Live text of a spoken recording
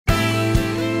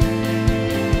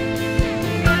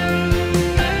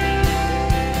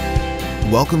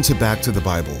Welcome to Back to the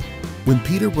Bible. When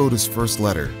Peter wrote his first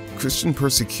letter, Christian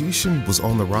persecution was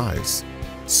on the rise.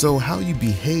 So how you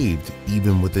behaved,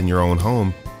 even within your own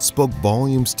home, spoke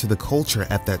volumes to the culture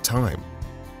at that time.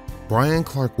 Bryan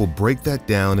Clark will break that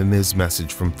down in his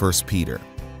message from 1 Peter.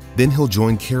 Then he'll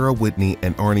join Kara Whitney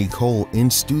and Arnie Cole in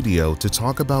studio to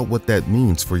talk about what that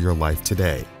means for your life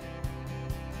today.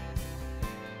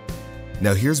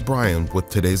 Now here's Bryan with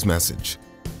today's message.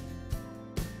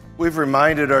 We've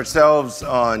reminded ourselves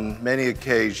on many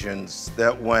occasions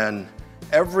that when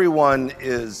everyone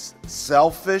is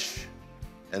selfish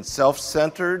and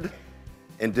self-centered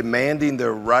and demanding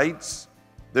their rights,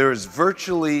 there is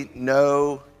virtually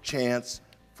no chance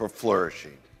for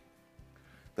flourishing.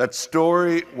 That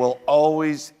story will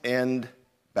always end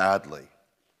badly.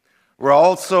 We're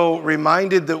also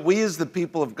reminded that we as the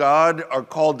people of God are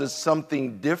called to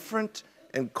something different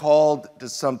and called to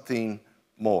something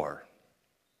more.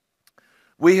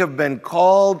 We have been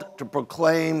called to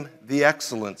proclaim the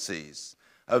excellencies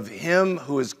of Him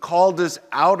who has called us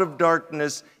out of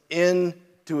darkness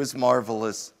into His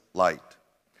marvelous light.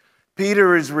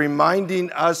 Peter is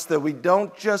reminding us that we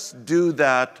don't just do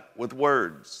that with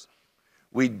words.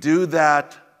 We do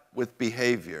that with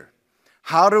behavior.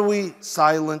 How do we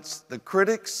silence the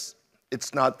critics?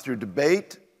 It's not through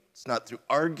debate, it's not through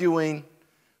arguing,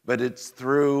 but it's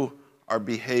through our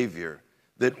behavior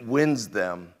that wins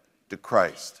them to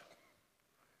Christ.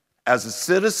 As a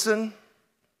citizen,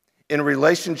 in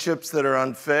relationships that are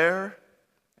unfair,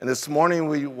 and this morning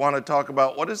we want to talk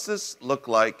about what does this look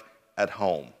like at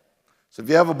home. So if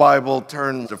you have a Bible,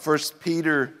 turn to 1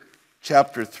 Peter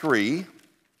chapter 3.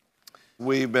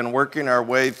 We've been working our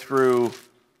way through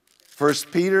 1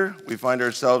 Peter. We find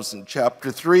ourselves in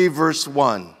chapter 3, verse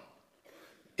 1.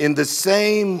 In the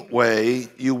same way,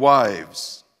 you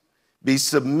wives, be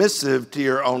submissive to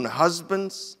your own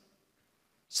husbands,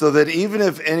 so that even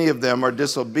if any of them are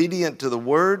disobedient to the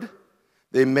word,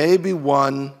 they may be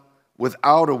won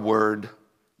without a word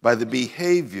by the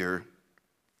behavior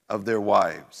of their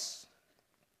wives.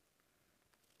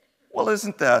 Well,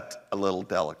 isn't that a little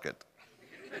delicate?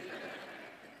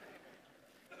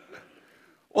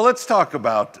 Well, let's talk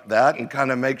about that and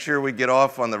kind of make sure we get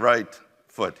off on the right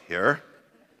foot here.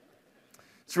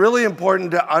 It's really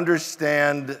important to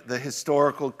understand the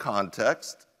historical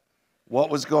context, what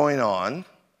was going on,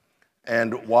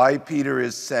 and why Peter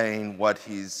is saying what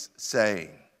he's saying.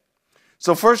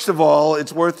 So first of all,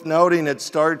 it's worth noting it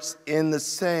starts in the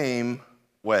same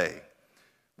way.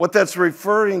 What that's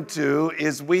referring to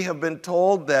is we have been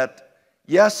told that,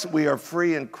 yes, we are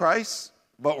free in Christ,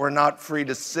 but we're not free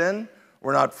to sin.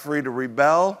 We're not free to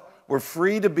rebel. We're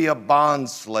free to be a bond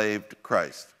slave to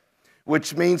Christ,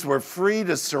 which means we're free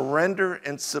to surrender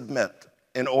and submit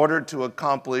in order to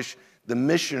accomplish the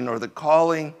mission or the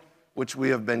calling which we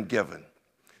have been given.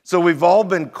 So we've all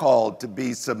been called to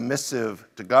be submissive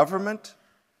to government,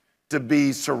 to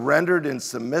be surrendered and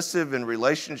submissive in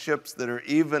relationships that are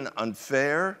even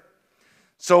unfair.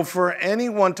 So for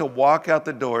anyone to walk out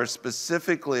the door,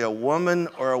 specifically a woman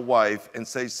or a wife, and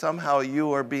say somehow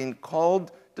you are being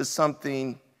called to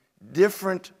something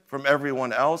different from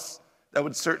everyone else, that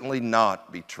would certainly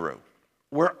not be true.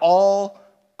 We're all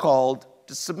called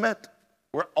to submit.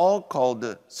 We're all called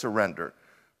to surrender.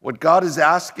 What God is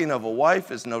asking of a wife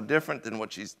is no different than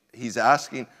what He's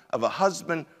asking of a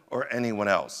husband or anyone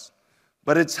else.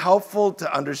 But it's helpful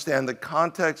to understand the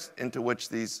context into which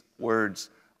these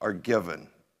words are given.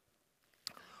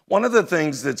 One of the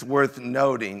things that's worth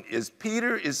noting is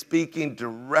Peter is speaking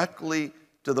directly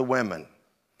to the women.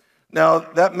 Now,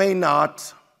 that may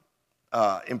not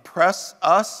impress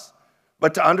us,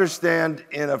 but to understand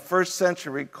in a first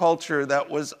century culture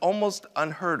that was almost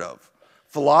unheard of.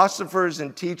 Philosophers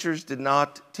and teachers did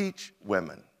not teach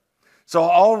women. So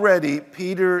already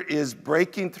Peter is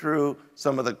breaking through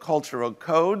some of the cultural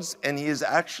codes, and he is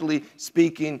actually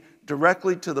speaking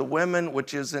directly to the women,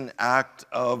 which is an act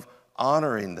of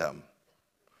honoring them.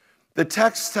 The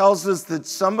text tells us that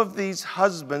some of these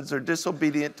husbands are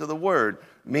disobedient to the word,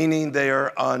 meaning they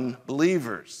are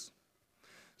unbelievers.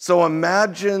 So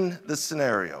imagine the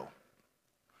scenario.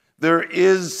 There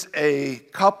is a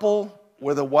couple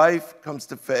where the wife comes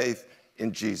to faith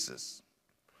in Jesus.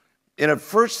 In a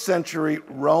first century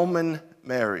Roman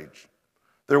marriage,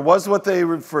 there was what they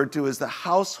referred to as the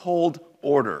household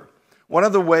order. One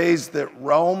of the ways that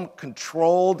Rome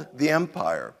controlled the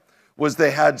empire was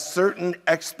they had certain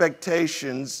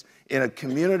expectations in a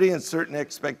community and certain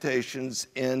expectations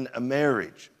in a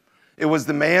marriage. It was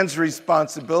the man's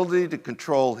responsibility to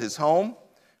control his home,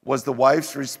 was the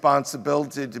wife's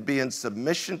responsibility to be in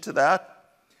submission to that,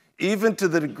 even to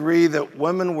the degree that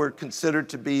women were considered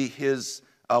to be his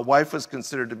a wife was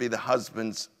considered to be the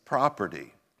husband's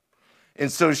property. And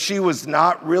so she was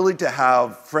not really to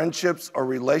have friendships or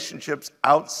relationships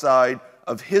outside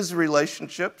of his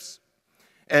relationships.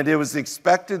 And it was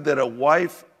expected that a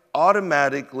wife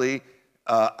automatically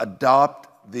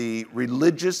adopt the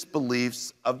religious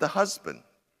beliefs of the husband.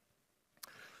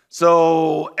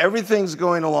 So everything's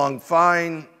going along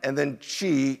fine, and then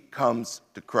she comes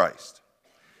to Christ.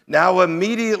 Now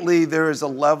immediately there is a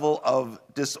level of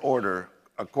disorder,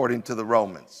 according to the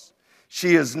Romans.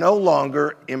 She is no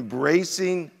longer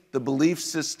embracing the belief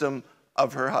system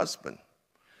of her husband.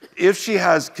 If she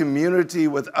has community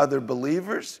with other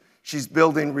believers, she's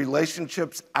building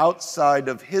relationships outside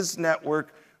of his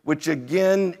network, which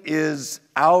again is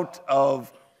out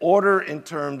of order in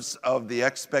terms of the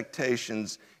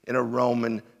expectations in a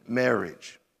Roman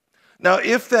marriage. Now,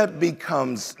 if that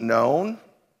becomes known,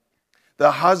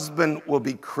 the husband will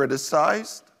be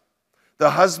criticized.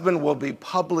 The husband will be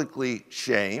publicly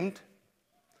shamed.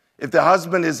 If the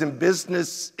husband is in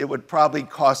business, it would probably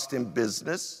cost him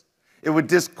business. It would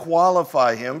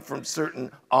disqualify him from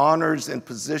certain honors and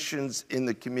positions in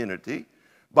the community.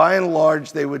 By and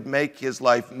large, they would make his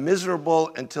life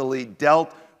miserable until he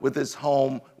dealt with his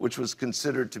home, which was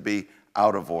considered to be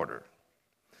out of order.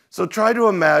 So try to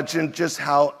imagine just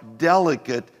how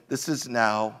delicate this has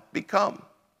now become.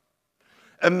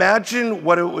 Imagine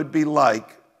what it would be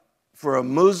like for a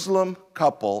Muslim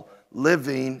couple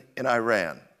living in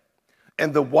Iran,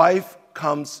 and the wife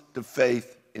comes to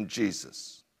faith in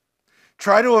Jesus.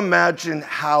 Try to imagine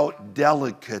how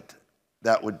delicate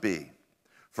that would be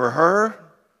for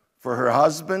her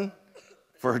husband,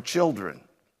 for her children.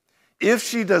 If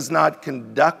she does not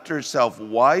conduct herself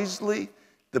wisely,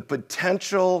 the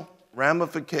potential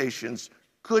ramifications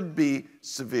could be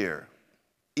severe,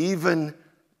 even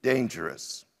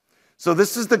dangerous. So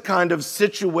this is the kind of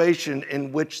situation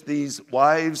in which these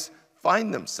wives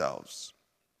find themselves.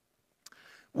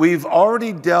 We've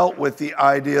already dealt with the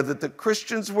idea that the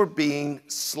Christians were being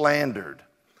slandered.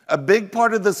 A big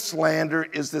part of the slander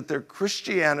is that their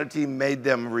Christianity made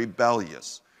them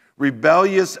rebellious.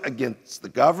 Rebellious against the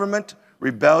government,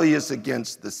 rebellious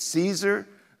against the Caesar,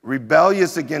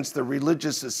 rebellious against the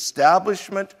religious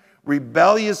establishment,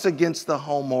 rebellious against the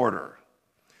home order.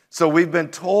 So we've been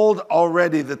told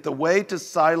already that the way to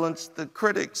silence the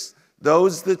critics,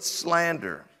 those that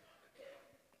slander,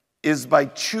 is by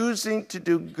choosing to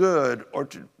do good or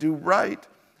to do right.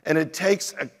 And it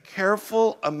takes a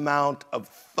careful amount of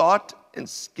thought and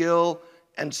skill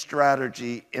and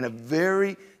strategy in a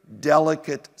very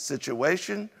delicate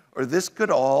situation, or this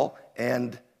could all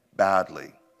end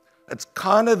badly. That's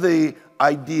kind of the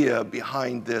idea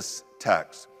behind this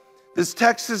text. This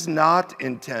text is not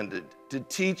intended to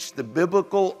teach the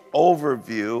biblical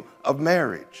overview of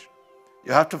marriage.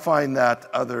 You have to find that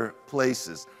other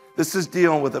places. This is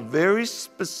dealing with a very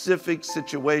specific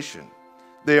situation.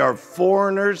 They are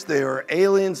foreigners, they are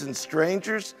aliens and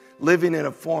strangers living in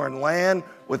a foreign land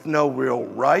with no real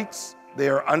rights. They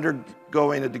are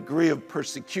undergoing a degree of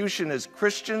persecution as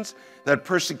Christians. That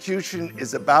persecution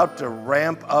is about to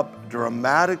ramp up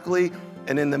dramatically.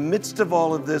 And in the midst of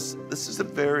all of this, this is a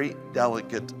very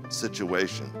delicate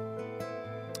situation.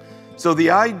 So the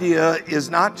idea is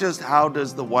not just how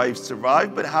does the wife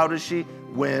survive, but how does she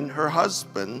win her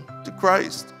husband to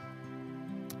Christ?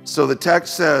 So the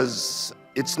text says,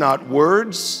 it's not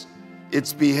words,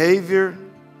 it's behavior,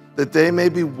 that they may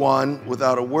be won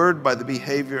without a word by the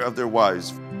behavior of their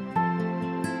wives.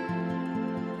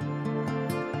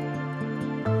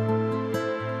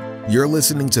 You're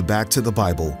listening to Back to the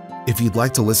Bible. If you'd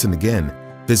like to listen again,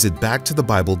 visit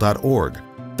backtothebible.org.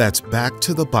 That's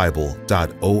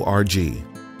backtothebible.org.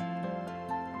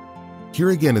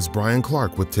 Here again is Bryan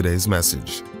Clark with today's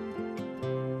message.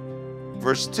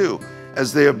 Verse 2,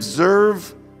 as they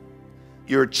observe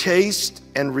your chaste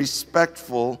and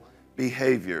respectful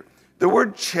behavior. The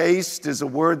word chaste is a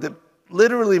word that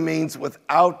literally means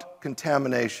without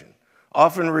contamination,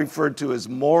 often referred to as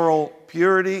moral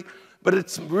purity, but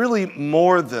it's really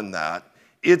more than that.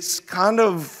 It's kind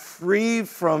of free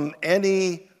from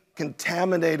any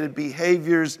contaminated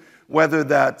behaviors, whether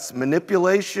that's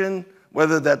manipulation,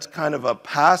 whether that's kind of a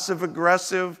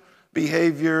passive-aggressive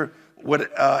behavior,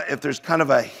 if there's kind of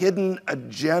a hidden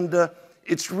agenda.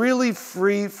 It's really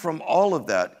free from all of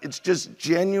that. It's just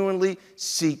genuinely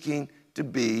seeking to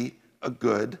be a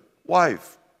good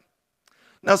wife.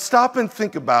 Now stop and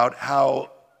think about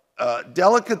how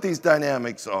delicate these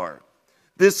dynamics are.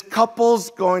 This couple's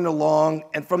going along,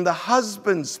 and from the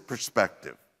husband's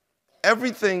perspective,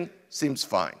 everything seems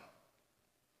fine.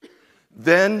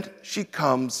 Then she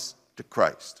comes to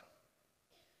Christ.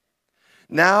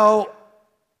 Now,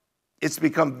 it's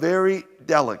become very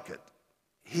delicate.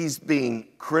 He's being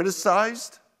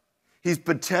criticized. He's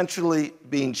potentially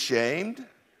being shamed.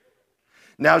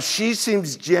 Now she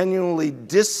seems genuinely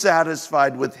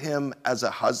dissatisfied with him as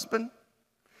a husband.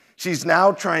 She's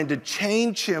now trying to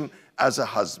change him as a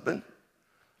husband.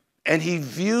 And he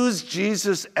views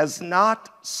Jesus as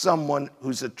not someone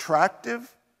who's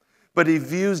attractive, but he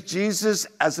views Jesus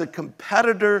as a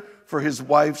competitor for his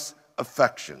wife's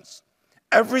affections.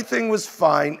 Everything was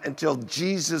fine until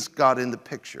Jesus got in the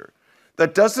picture.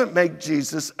 That doesn't make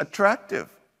Jesus attractive.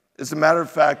 As a matter of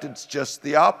fact, it's just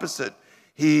the opposite.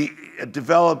 He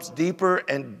develops deeper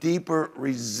and deeper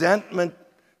resentment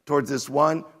towards this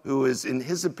one who is, in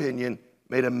his opinion,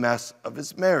 made a mess of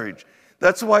his marriage.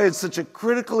 That's why it's such a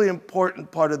critically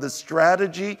important part of the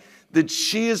strategy that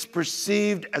she is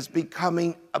perceived as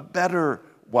becoming a better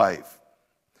wife.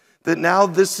 That now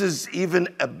this is even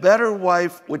a better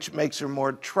wife, which makes her more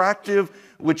attractive,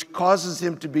 which causes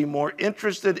him to be more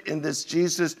interested in this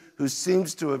Jesus who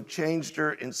seems to have changed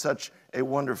her in such a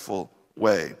wonderful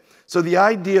way. So the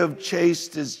idea of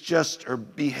chaste is just her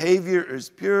behavior is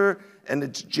pure and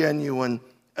it's genuine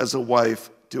as a wife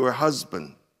to her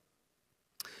husband.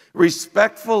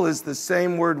 Respectful is the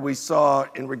same word we saw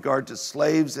in regard to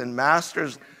slaves and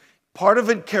masters. Part of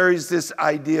it carries this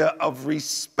idea of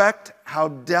respect, how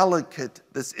delicate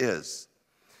this is.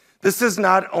 This is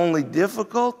not only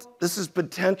difficult, this is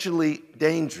potentially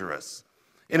dangerous.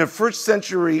 In a first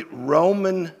century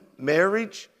Roman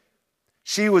marriage,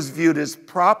 she was viewed as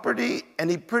property, and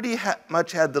he pretty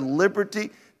much had the liberty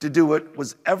to do what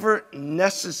was ever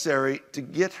necessary to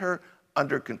get her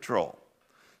under control.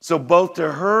 So both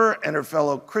to her and her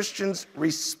fellow Christians,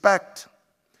 respect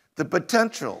the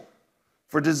potential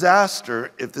for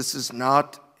disaster if this is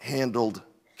not handled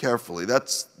carefully.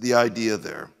 That's the idea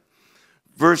there.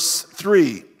 Verse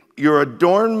 3, your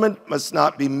adornment must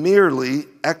not be merely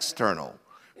external,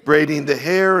 braiding the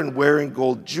hair and wearing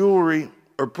gold jewelry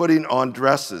or putting on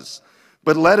dresses,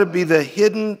 but let it be the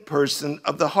hidden person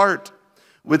of the heart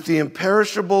with the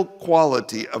imperishable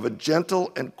quality of a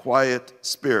gentle and quiet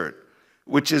spirit,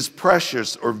 which is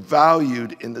precious or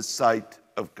valued in the sight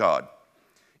of God.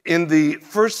 In the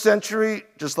first century,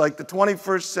 just like the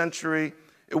 21st century,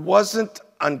 it wasn't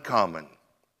uncommon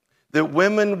that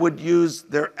women would use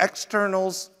their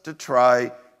externals to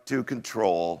try to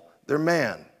control their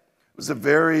man. It was a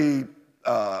very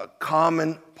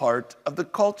common part of the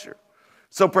culture.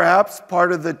 So perhaps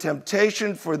part of the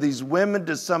temptation for these women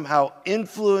to somehow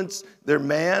influence their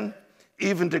man,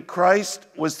 even to Christ,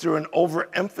 was through an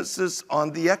overemphasis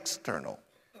on the external.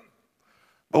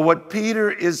 But what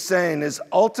Peter is saying is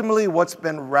ultimately what's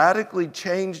been radically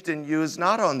changed in you is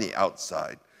not on the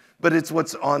outside, but it's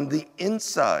what's on the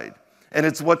inside. And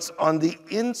it's what's on the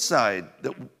inside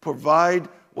that will provide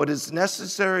what is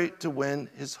necessary to win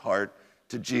his heart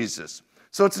to Jesus.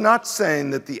 So it's not saying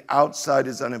that the outside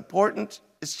is unimportant.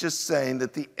 It's just saying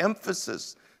that the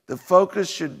emphasis, the focus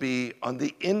should be on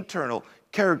the internal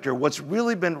character, what's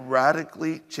really been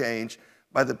radically changed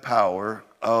by the power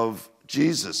of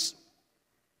Jesus.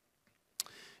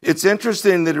 It's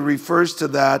interesting that it refers to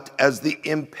that as the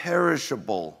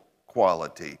imperishable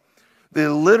quality.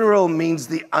 The literal means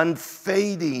the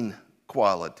unfading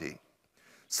quality.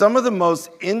 Some of the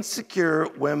most insecure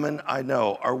women I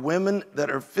know are women that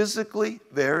are physically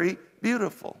very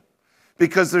beautiful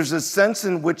because there's a sense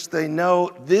in which they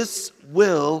know this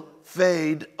will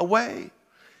fade away.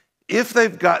 If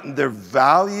they've gotten their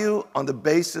value on the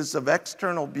basis of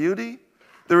external beauty,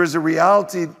 there is a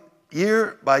reality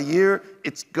year by year,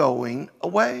 it's going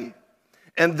away.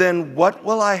 And then what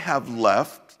will I have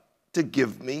left to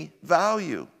give me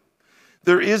value?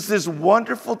 There is this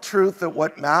wonderful truth that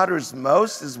what matters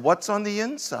most is what's on the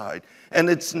inside. And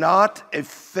it's not a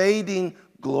fading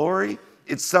glory.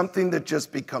 It's something that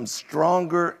just becomes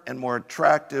stronger and more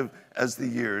attractive as the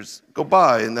years go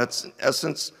by. And that's in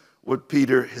essence what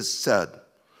Peter has said.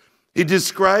 He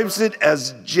describes it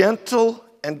as gentle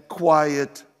and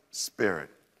quiet spirit.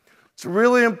 It's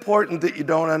really important that you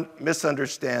don't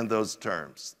misunderstand those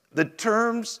terms. The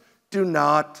terms do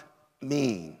not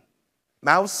mean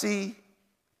mousy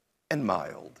and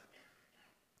mild.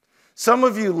 Some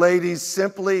of you ladies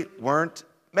simply weren't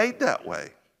made that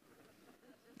way.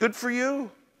 Good for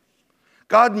you.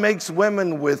 God makes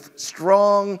women with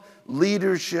strong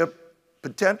leadership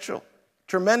potential,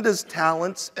 tremendous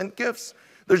talents and gifts.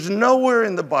 There's nowhere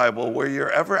in the Bible where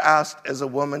you're ever asked as a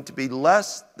woman to be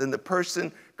less than the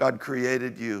person God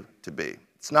created you to be.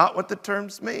 It's not what the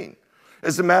terms mean.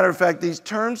 As a matter of fact, these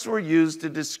terms were used to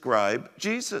describe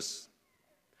Jesus.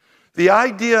 The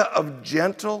idea of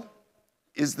gentle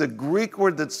is the Greek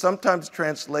word that's sometimes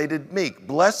translated meek.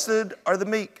 Blessed are the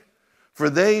meek, for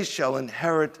they shall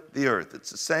inherit the earth.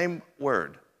 It's the same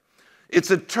word.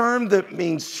 It's a term that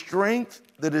means strength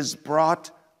that is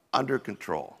brought under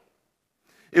control.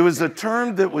 It was a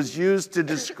term that was used to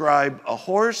describe a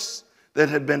horse that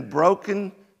had been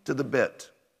broken to the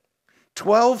bit.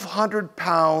 1,200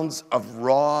 pounds of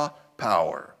raw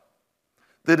power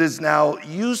that is now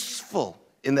useful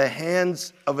in the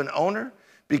hands of an owner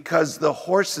because the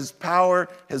horse's power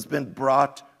has been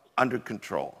brought under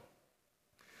control.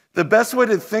 The best way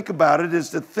to think about it is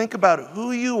to think about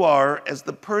who you are as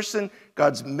the person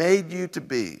God's made you to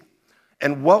be.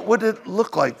 And what would it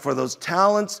look like for those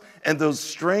talents and those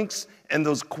strengths and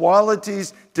those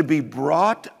qualities to be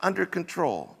brought under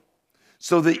control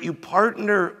so that you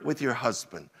partner with your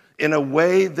husband in a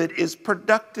way that is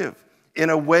productive,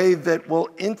 in a way that will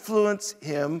influence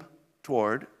him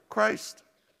toward Christ.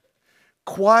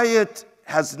 Quiet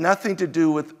has nothing to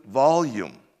do with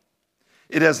volume.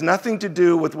 It has nothing to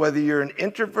do with whether you're an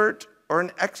introvert or an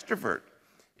extrovert.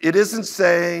 It isn't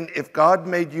saying if God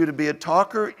made you to be a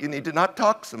talker, you need to not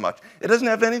talk so much. It doesn't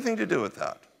have anything to do with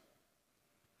that.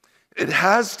 It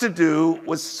has to do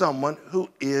with someone who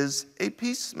is a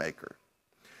peacemaker.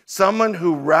 Someone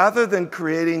who, rather than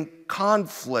creating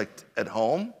conflict at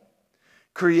home,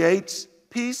 creates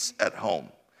peace at home,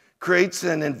 creates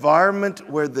an environment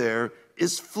where there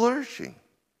is flourishing.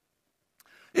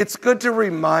 It's good to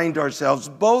remind ourselves,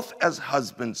 both as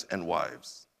husbands and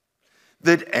wives,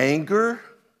 that anger,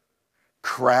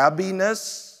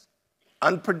 crabbiness,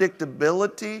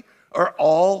 unpredictability are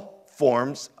all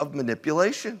forms of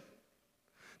manipulation.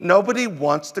 Nobody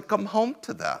wants to come home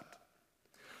to that.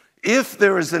 If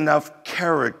there is enough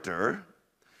character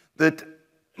that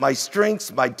my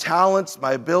strengths, my talents,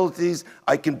 my abilities,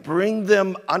 I can bring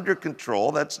them under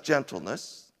control, that's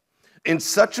gentleness, in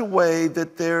such a way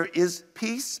that there is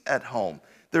peace at home.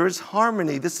 There is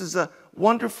harmony. This is a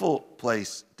wonderful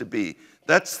place to be.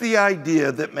 That's the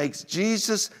idea that makes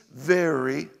Jesus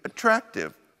very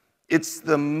attractive. It's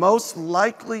the most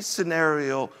likely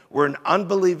scenario where an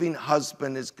unbelieving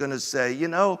husband is going to say, you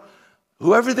know,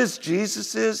 whoever this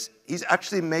Jesus is, he's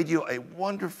actually made you a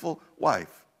wonderful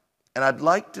wife. And I'd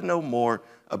like to know more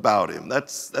about him.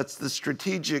 That's the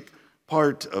strategic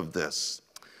part of this.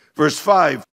 Verse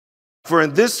 5, for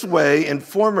in this way, in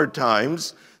former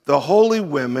times, the holy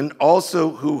women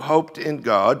also who hoped in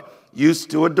God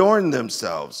used to adorn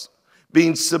themselves,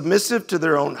 being submissive to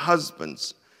their own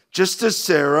husbands, just as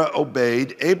Sarah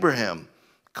obeyed Abraham,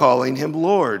 calling him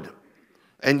Lord.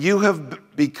 And you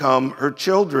have become her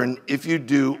children if you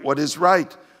do what is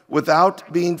right,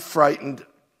 without being frightened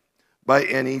by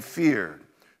any fear.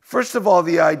 First of all,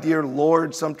 the idea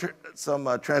Lord, some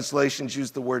translations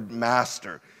use the word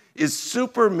master, is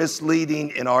super misleading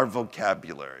in our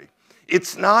vocabulary.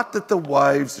 It's not that the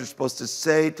wives are supposed to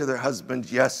say to their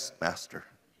husbands, yes, master.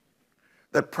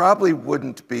 That probably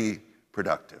wouldn't be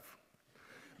productive.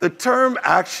 The term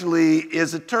actually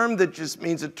is a term that just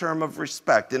means a term of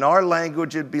respect. In our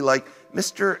language, it'd be like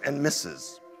Mr. and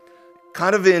Mrs.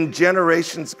 Kind of in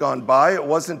generations gone by, it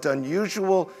wasn't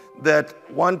unusual that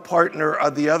one partner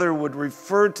or the other would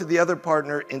refer to the other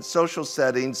partner in social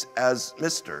settings as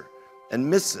Mr.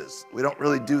 and Mrs. We don't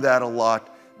really do that a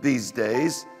lot these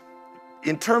days.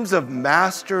 In terms of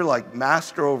master, like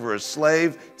master over a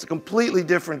slave, it's a completely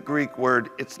different Greek word.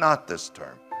 It's not this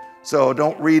term. So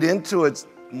don't read into it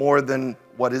more than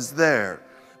what is there.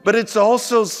 But it's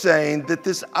also saying that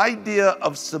this idea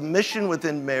of submission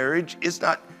within marriage is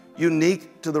not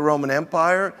unique to the Roman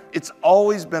Empire. It's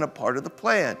always been a part of the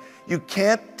plan. You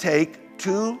can't take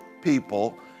two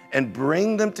people and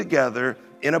bring them together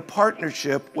in a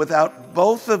partnership without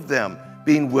both of them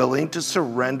being willing to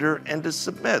surrender and to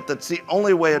submit. That's the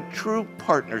only way a true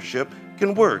partnership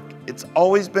can work. It's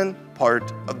always been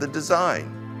part of the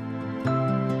design.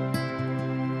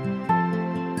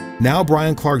 Now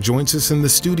Bryan Clark joins us in the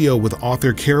studio with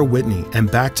author Kara Whitney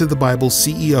and Back to the Bible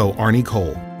CEO Arnie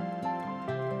Cole.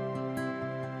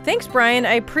 Thanks, Bryan.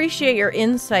 I appreciate your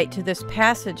insight to this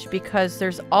passage because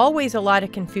there's always a lot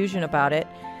of confusion about it.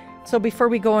 So before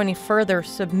we go any further,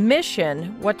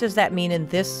 submission, what does that mean in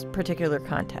this particular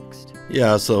context?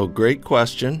 Yeah, so great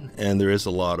question, and there is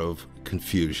a lot of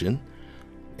confusion.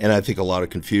 And I think a lot of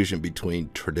confusion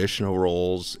between traditional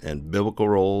roles and biblical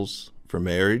roles for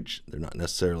marriage. They're not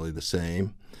necessarily the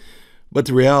same. But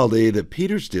the reality that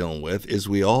Peter's dealing with is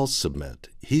we all submit.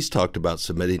 He's talked about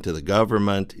submitting to the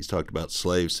government. He's talked about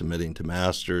slaves submitting to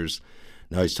masters.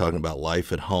 Now he's talking about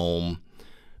life at home.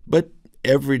 But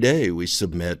every day we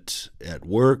submit at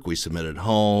work, we submit at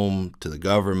home, to the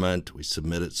government, we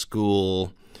submit at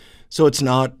school. So it's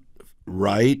not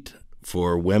right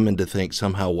for women to think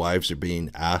somehow wives are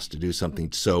being asked to do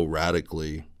something so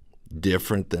radically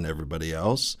different than everybody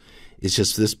else. It's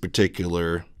just this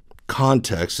particular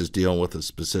context is dealing with the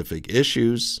specific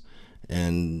issues,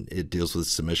 and it deals with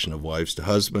submission of wives to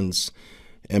husbands.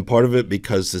 And part of it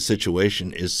because the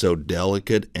situation is so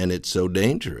delicate and it's so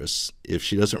dangerous. If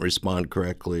she doesn't respond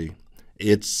correctly,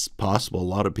 it's possible a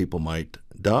lot of people might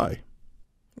die.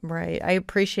 Right. I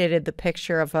appreciated the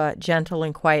picture of a gentle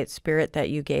and quiet spirit that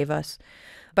you gave us.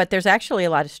 But there's actually a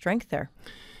lot of strength there.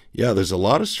 Yeah, there's a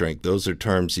lot of strength. Those are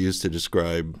terms used to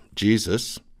describe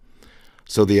Jesus.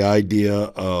 So the idea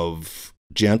of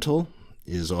gentle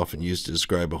is often used to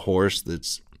describe a horse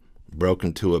that's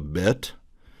broken to a bit.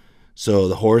 So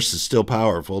the horse is still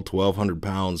powerful, 1,200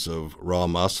 pounds of raw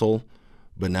muscle,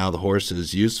 but now the horse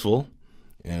is useful,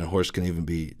 and a horse can even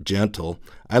be gentle.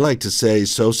 I like to say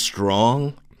so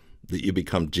strong that you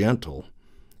become gentle.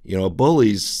 You know, a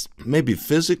bully's maybe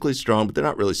physically strong, but they're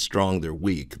not really strong. They're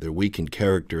weak. They're weak in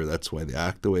character. That's why they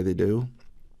act the way they do.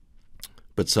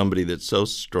 But somebody that's so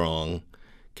strong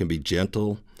can be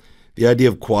gentle. The idea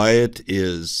of quiet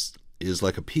is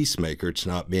like a peacemaker. It's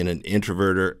not being an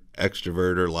introvert or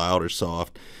extrovert or loud or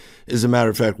soft. As a matter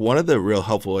of fact, one of the real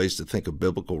helpful ways to think of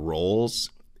biblical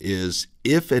roles is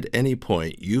if at any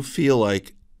point you feel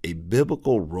like a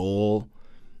biblical role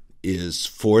is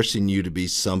forcing you to be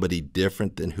somebody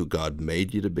different than who God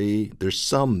made you to be, there's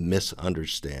some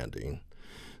misunderstanding.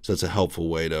 So it's a helpful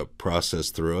way to process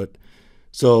through it.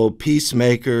 So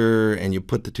peacemaker, and you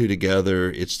put the two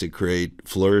together, it's to create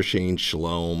flourishing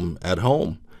shalom at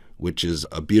home, which is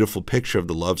a beautiful picture of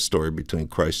the love story between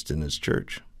Christ and his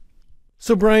church.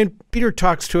 So, Bryan, Peter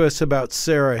talks to us about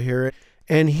Sarah here,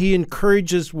 and he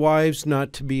encourages wives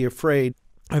not to be afraid.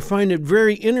 I find it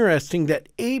very interesting that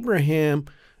Abraham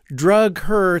drug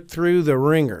her through the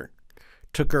ringer,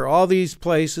 took her all these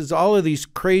places, all of these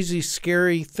crazy,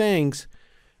 scary things.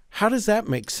 How does that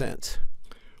make sense?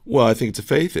 Well, I think it's a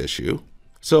faith issue.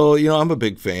 So, I'm a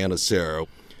big fan of Sarah.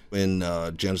 In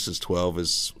Genesis 12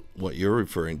 is what you're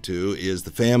referring to, is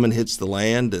the famine hits the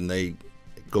land and they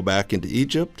go back into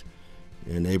Egypt.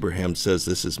 And Abraham says,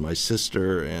 "This is my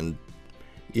sister." And,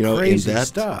 crazy in that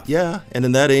stuff. Yeah. And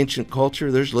in that ancient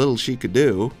culture, there's little she could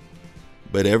do,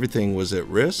 but everything was at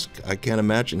risk. I can't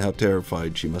imagine how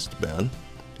terrified she must have been.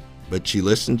 But she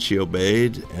listened, she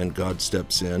obeyed, and God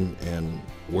steps in and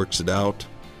works it out.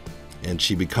 And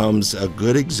she becomes a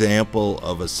good example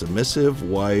of a submissive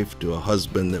wife to a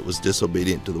husband that was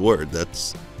disobedient to the word.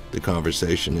 That's the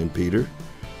conversation in Peter.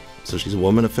 So she's a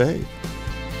woman of faith.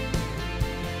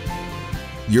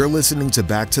 You're listening to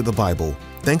Back to the Bible.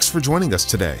 Thanks for joining us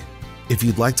today. If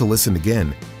you'd like to listen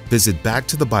again, visit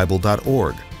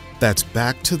backtothebible.org. That's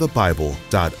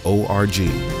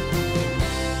backtothebible.org.